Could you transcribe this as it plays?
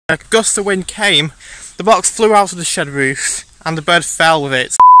A gust of wind came, the box flew out of the shed roof, and the bird fell with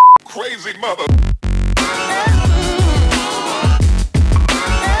it. Crazy mother.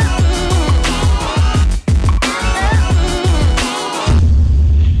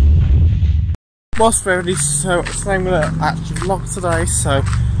 Was really so I'm gonna actually vlog today, so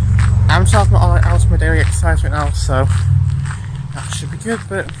I'm starting out of my daily exercise right now, so that should be good.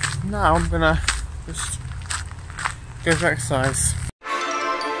 But now I'm gonna just go for exercise.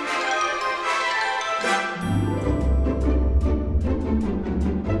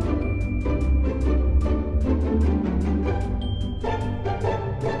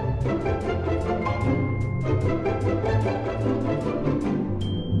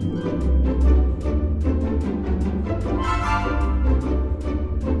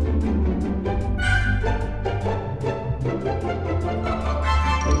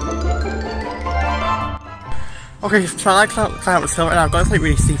 Okay, trying to climb up this hill right now. I've got this like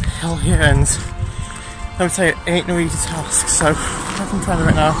really steep hill here, and let me tell you, it ain't no easy task. So as I'm trying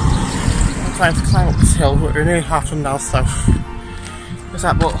right now, I'm trying to climb up this hill. We're nearly half done now, so there's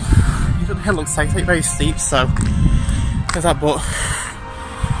that. But you know, the hill looks like it's like very steep, so there's that. But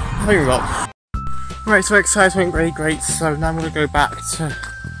I think we're up. Right, so exercise went really great. So now I'm gonna go back to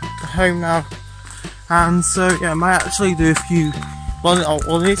home now, and so yeah, I might actually do a few. Well,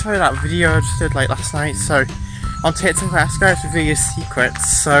 I'll need to try that video I just did like last night. So on TikTok, I asked guys to reveal your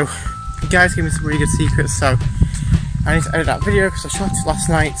secrets, so you guys gave me some really good secrets, so I need to edit that video because I shot it last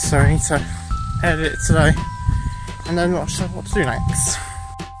night, so I need to edit it today, and then not sure what to do next.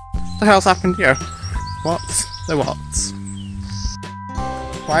 What the hell's happened here? What? The what?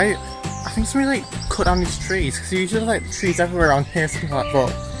 Why? I think somebody like cut down these trees, because usually like trees everywhere around here, something like that,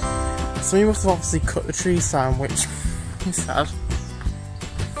 but somebody must have obviously cut the trees down, which is sad.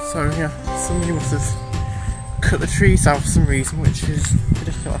 So yeah, somebody must have cut the trees down for some reason, which is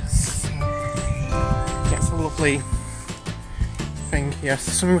ridiculous. It's a lovely thing here.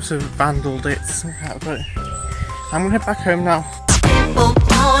 So somebody must have vandaled it, something like that, but I'm gonna head back home now.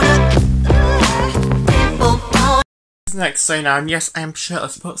 Next day now, and yes, I am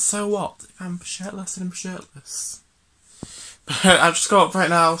shirtless, but so what? If I'm shirtless, then I'm shirtless. But I've just got up right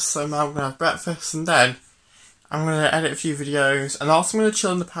now, so now I'm gonna have breakfast, and then I'm going to edit a few videos, and also I'm going to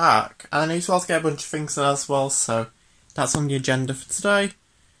chill in the park, and I need to also get a bunch of things done as well, so that's on the agenda for today,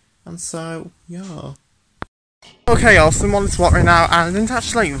 and so, yeah. Okay, also I'm on this walk right now, and I didn't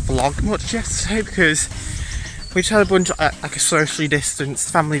actually like vlog much yesterday, because we just had a bunch of, like a socially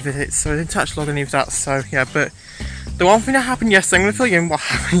distanced family visit, so I didn't actually vlog any of that, so yeah, but the one thing that happened yesterday, I'm going to fill you in what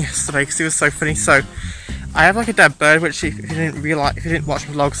happened yesterday, because it was so funny. So I have like a dead bird, which if you didn't watch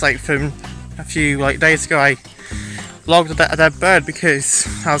my vlogs like from a few like days ago, I vlogged a dead bird because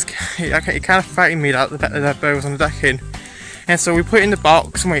it kind of frightened me that the dead bird was on the decking, and so we put it in the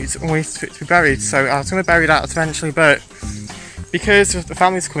box and waited for it to be buried. So I was going to bury that eventually, but because the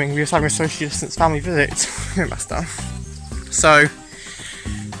family's coming, we were having a social distance family visit. Messed up. So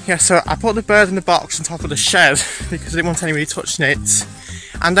yeah, so I put the bird in the box on top of the shed because I didn't want anybody touching it,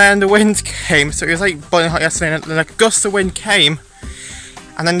 and then the wind came, so it was like boiling hot yesterday, and then a gust of wind came,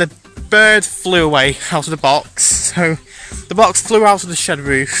 and then the bird flew away out of the box. So the box flew out of the shed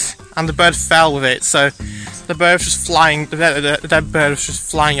roof, and the bird fell with it. So the bird was just flying. The dead bird was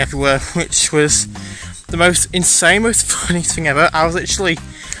just flying everywhere, which was the most insane, most funniest thing ever.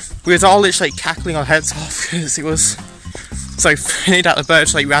 We was all literally like, cackling our heads off because it was so funny that the bird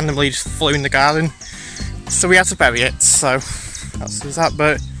just like randomly just flew in the garden. So we had to bury it. So that's that.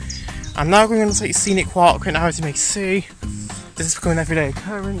 But I'm now going on this like scenic walk right now, as you may see. This is becoming an everyday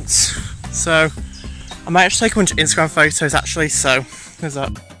occurrence, so I might actually take a bunch of Instagram photos actually, so there's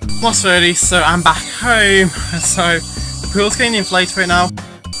that. Almost 30, so I'm back home, so the pool's getting inflated right now,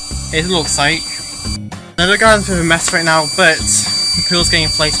 it looks like. I know the garden's a bit of a mess right now, but the pool's getting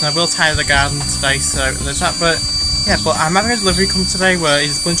inflated and I will tie the garden today, so there's that. But yeah, but I'm having a delivery come today where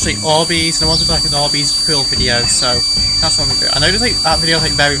it's a bunch of like Orbeez, and I want to do like an Orbeez pool video, so that's what I'm gonna do. I know that video is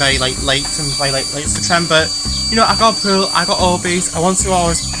like very like late and very late to the trend, but you know, I got a pool, I got Orbeez, I want to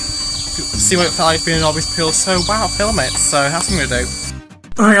always see what it felt like being an Orbeez pool, so why not film it? So that's what I'm going to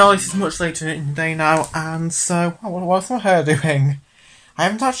do. Alright, all this is much later in the day now, and so, what's my hair doing? I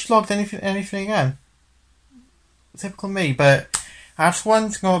haven't actually logged anything again. Typical me, but I just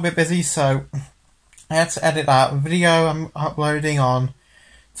wanted to go a bit busy, so I had to edit that video I'm uploading on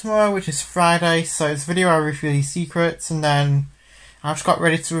tomorrow, which is Friday, so it's a video I reveal these secrets, and then I just got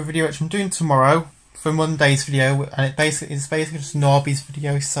ready to do a video which I'm doing tomorrow for Monday's video, and it's basically just an Orbeez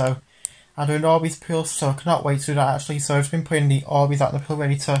video, so I'll do an Orbeez peel, so I cannot wait to do that actually. So I've just been putting the Orbeez out in the peel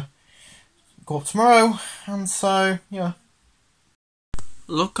ready to go up tomorrow, and so yeah.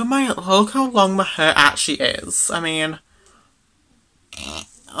 look how long my hair actually is. I mean,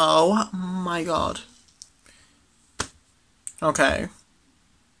 oh my god. Okay.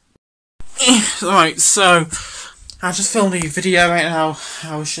 Right, so I just filmed a video right now.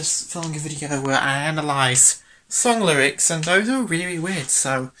 I was just filming a video where I analyse song lyrics, and those are really weird,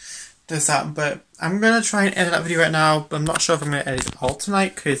 so there's that. But I'm going to try and edit that video right now, but I'm not sure if I'm going to edit it all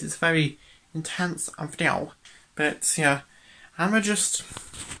tonight, because it's a very intense video. But yeah, I'm going to just,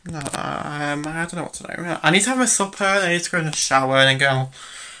 no, I don't know what to do. I need to have my supper, I need to go in the shower, and then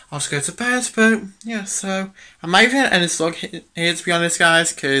I'll just go to bed. But yeah, so I might even end this vlog here, to be honest,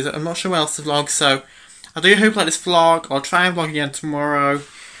 guys, because I'm not sure what else to vlog. So I do hope you like this vlog. I'll try and vlog again tomorrow.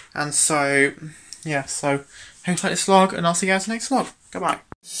 And so yeah, so hope you like this vlog, and I'll see you guys in the next vlog. Goodbye.